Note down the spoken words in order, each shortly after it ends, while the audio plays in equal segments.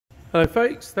Hello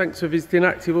folks, thanks for visiting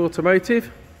Active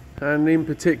Automotive, and in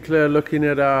particular looking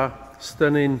at our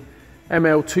stunning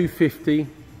ML250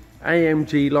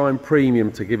 AMG line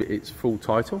premium, to give it its full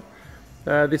title.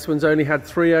 This one's only had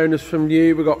 3 owners from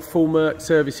new. We've got full Merc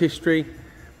service history.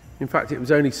 In fact, it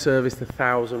was only serviced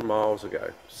 1,000 miles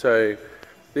ago. So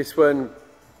this one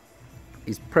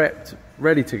is prepped,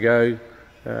 ready to go,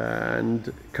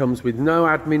 and comes with no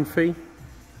admin fee.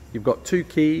 You've got 2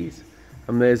 keys.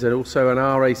 And there's also an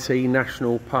RAC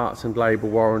National Parts and Labour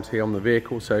warranty on the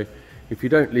vehicle, so if you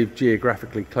don't live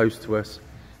geographically close to us,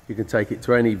 you can take it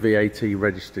to any VAT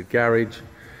registered garage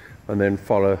and then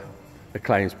follow the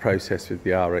claims process with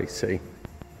the RAC.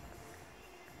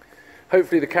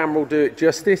 Hopefully the camera will do it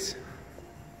justice,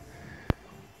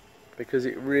 because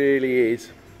it really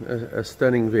is a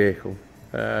stunning vehicle.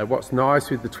 What's nice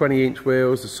with the 20-inch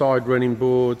wheels, the side running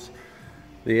boards,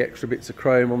 the extra bits of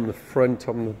chrome on the front,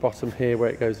 on the bottom here where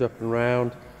it goes up and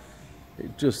round,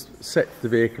 it just sets the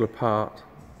vehicle apart.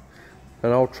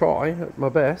 And I'll try my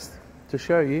best to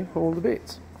show you all the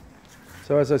bits.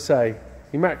 So as I say,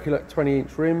 immaculate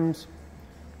 20-inch rims,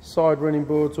 side running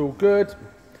boards all good.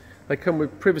 They come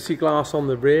with privacy glass on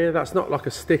the rear. That's not like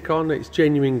a stick-on, it's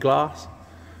genuine glass.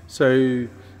 So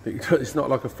it's not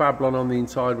like a Fablon on the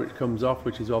inside which comes off,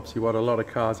 which is obviously what a lot of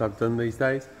cars have done these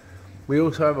days. We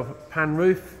also have a pan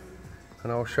roof,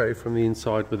 and I'll show you from the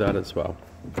inside with that as well.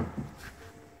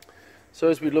 So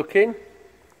as we look in,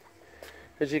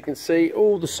 as you can see,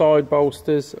 all the side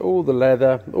bolsters, all the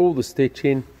leather, all the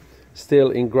stitching, still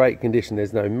in great condition.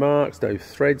 There's no marks, no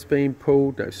threads being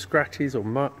pulled, no scratches or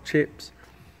mark chips.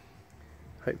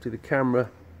 Hopefully the camera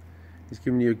is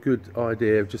giving you a good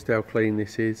idea of just how clean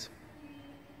this is.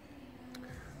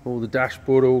 All the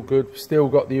dashboard all good, still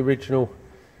got the original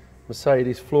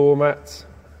Mercedes floor mats,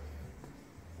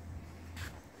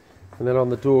 and then on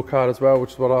the door card as well,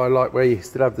 which is what I like, where you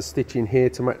still have the stitching here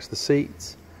to match the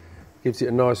seats, gives it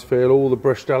a nice feel. All the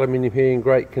brushed aluminium here in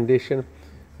great condition,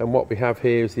 and what we have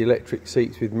here is the electric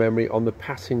seats with memory on the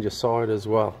passenger side as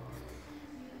well.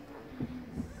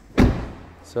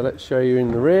 So let's show you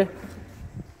in the rear.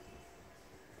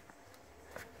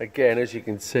 Again, as you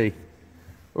can see,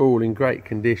 all in great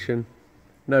condition,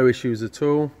 no issues at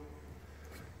all.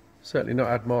 Certainly not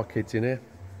had my kids in here.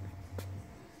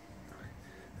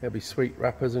 There'll be sweet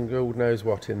wrappers and God knows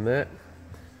what in there.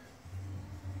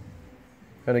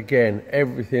 And again,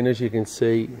 everything, as you can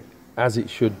see, as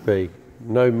it should be.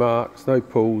 No marks, no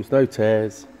pulls, no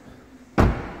tears.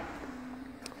 And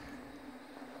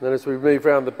then as we move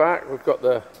around the back, we've got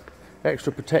the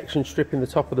extra protection strip in the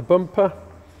top of the bumper,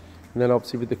 and then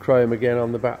obviously with the chrome again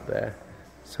on the back there.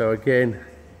 So again,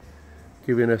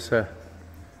 giving us a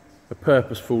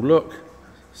purposeful look,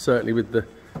 certainly with the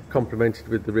complemented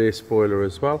with the rear spoiler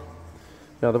as well.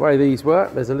 Now the way these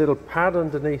work, there's a little pad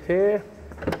underneath here,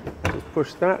 just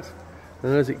push that,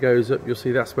 and as it goes up you'll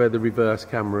see that's where the reverse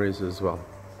camera is as well.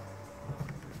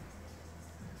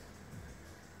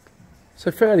 So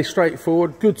fairly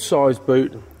straightforward, good size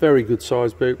boot, very good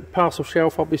size boot. Parcel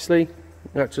shelf obviously,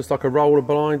 that's just like a roller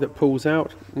blind that pulls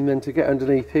out, and then to get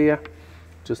underneath here,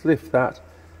 just lift that.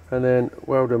 And then,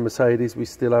 well done Mercedes, we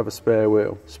still have a spare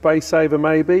wheel. Space saver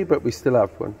maybe, but we still have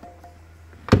one.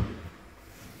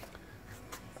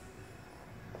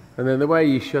 And then the way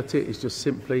you shut it is just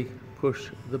simply push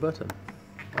the button.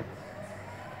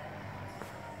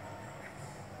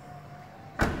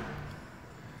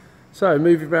 So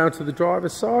moving round to the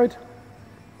driver's side.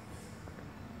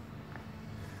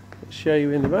 Let's show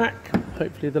you in the back.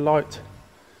 Hopefully the light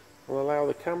will allow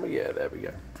the camera. Yeah, there we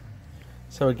go.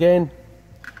 So again,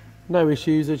 no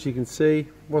issues, as you can see.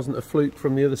 Wasn't a fluke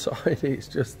from the other side, it's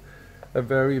just a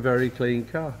very, very clean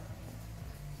car.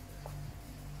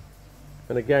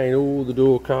 And again, all the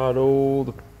door card, all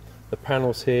the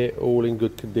panels here, all in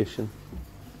good condition.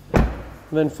 And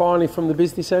then finally from the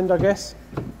business end, I guess.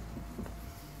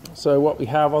 So what we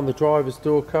have on the driver's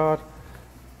door card,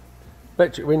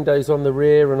 electric windows on the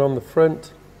rear and on the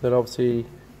front. Then obviously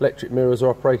electric mirrors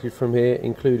are operated from here,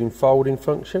 including folding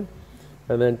function.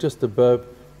 And then just above,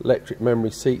 electric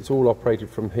memory seats, all operated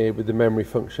from here with the memory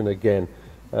function again.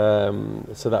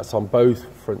 So that's on both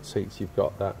front seats, you've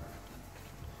got that.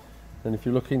 And if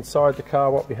you look inside the car,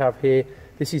 what we have here,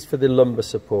 this is for the lumbar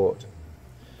support.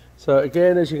 So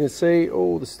again, as you can see,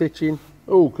 all the stitching,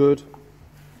 all good,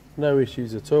 no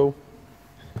issues at all.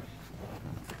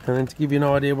 And then to give you an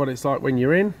idea what it's like when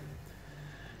you're in,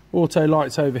 auto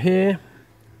lights over here,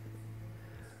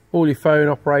 all your phone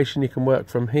operation you can work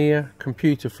from here,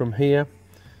 computer from here.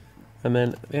 And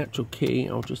then the actual key,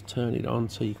 I'll just turn it on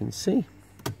so you can see.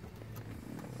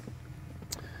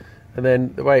 And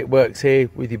then the way it works here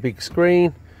with your big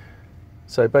screen,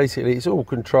 So basically it's all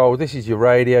controlled. This is your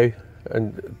radio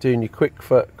and doing your quick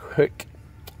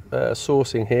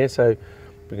sourcing here. So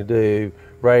we can do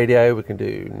radio, we can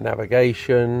do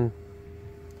navigation,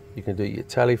 you can do your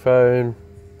telephone,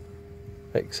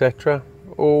 etc.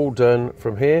 All done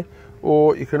from here.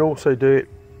 Or you can also do it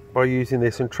by using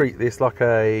this and treat this like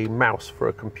a mouse for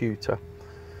a computer.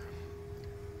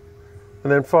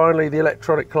 And then finally the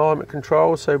electronic climate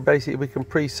control. So basically we can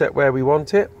preset where we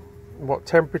want it, what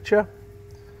temperature,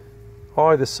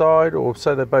 either side, or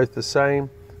so they're both the same,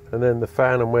 and then the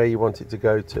fan and where you want it to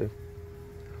go to.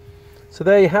 So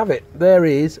there you have it. There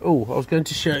is, oh, I was going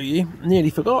to show you, nearly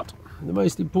forgot, the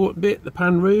most important bit, the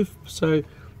pan roof. So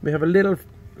we have a little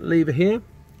lever here,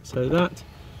 so that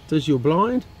does your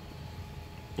blind,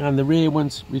 and the rear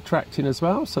one's retracting as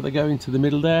well, so they go into the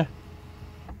middle there,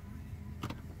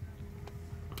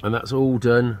 and that's all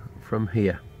done from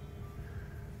here.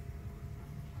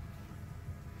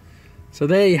 So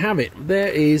there you have it. There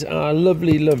is our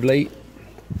lovely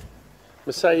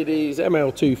Mercedes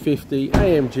ML250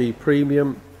 AMG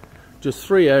Premium, just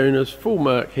 3 owners, full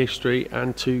Merc history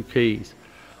and 2 keys.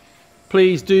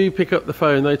 Please do pick up the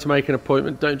phone though to make an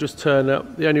appointment. Don't just turn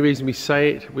up. The only reason we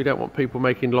say it, we don't want people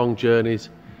making long journeys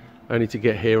only to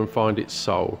get here and find it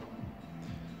sold.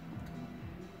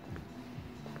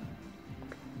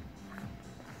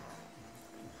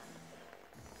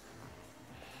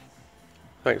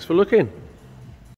 Thanks for looking.